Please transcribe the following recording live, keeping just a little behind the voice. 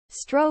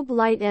Strobe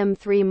light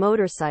M3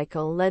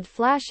 motorcycle LED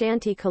flash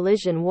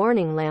anti-collision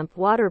warning lamp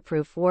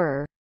waterproof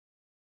whir.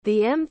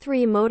 The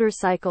M3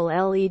 motorcycle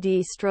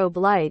LED strobe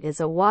light is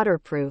a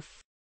waterproof,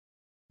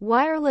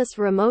 wireless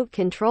remote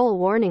control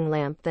warning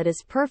lamp that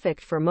is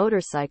perfect for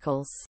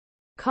motorcycles,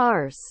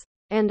 cars,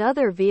 and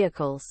other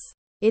vehicles.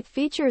 It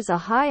features a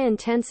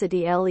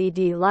high-intensity LED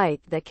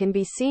light that can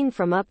be seen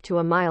from up to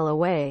a mile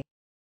away,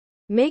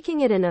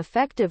 making it an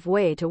effective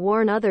way to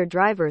warn other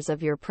drivers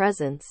of your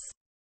presence.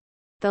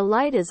 The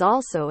light is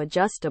also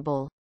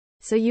adjustable,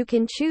 so you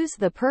can choose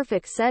the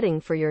perfect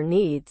setting for your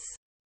needs.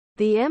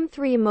 The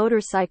M3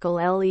 motorcycle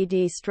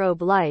LED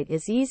strobe light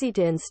is easy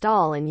to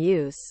install and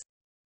use.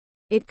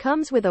 It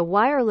comes with a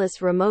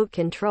wireless remote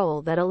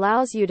control that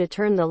allows you to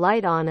turn the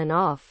light on and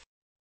off,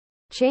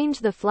 change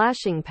the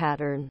flashing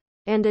pattern,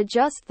 and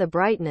adjust the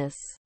brightness.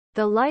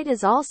 The light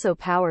is also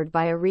powered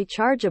by a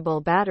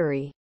rechargeable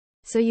battery,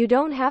 so you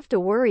don't have to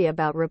worry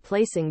about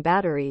replacing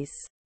batteries.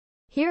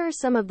 Here are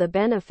some of the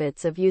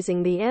benefits of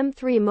using the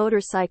M3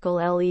 motorcycle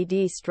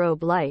LED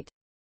strobe light.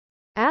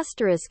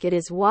 It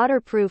is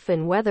waterproof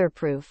and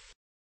weatherproof,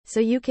 so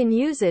you can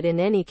use it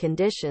in any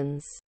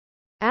conditions.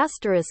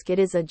 It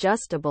is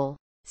adjustable,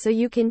 so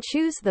you can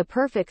choose the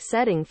perfect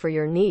setting for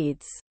your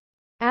needs.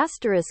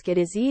 It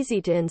is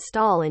easy to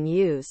install and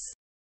use.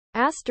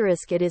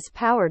 It is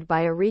powered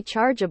by a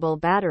rechargeable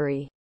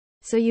battery,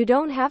 so you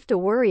don't have to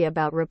worry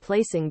about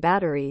replacing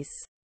batteries.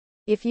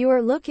 If you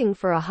are looking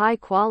for a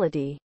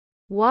high-quality,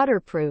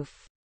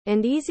 waterproof,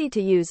 and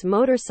easy-to-use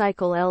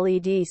motorcycle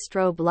LED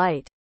strobe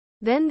light,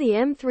 then the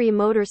M3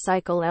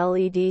 motorcycle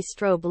LED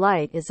strobe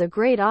light is a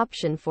great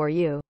option for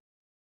you.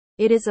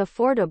 It is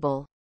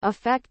affordable,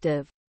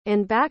 effective,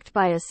 and backed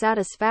by a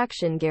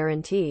satisfaction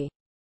guarantee.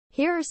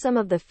 Here are some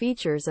of the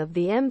features of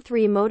the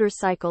M3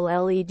 motorcycle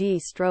LED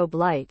strobe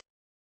light.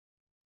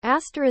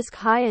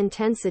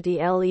 High-intensity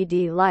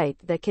LED light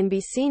that can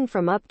be seen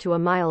from up to a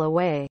mile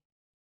away.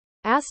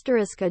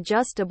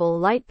 Adjustable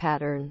light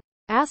pattern.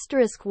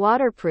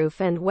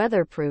 Waterproof and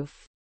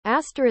weatherproof.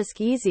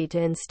 Easy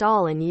to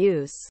install and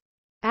use.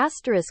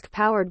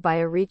 Powered by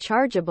a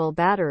rechargeable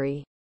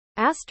battery.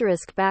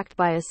 Backed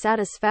by a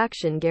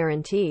satisfaction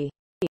guarantee.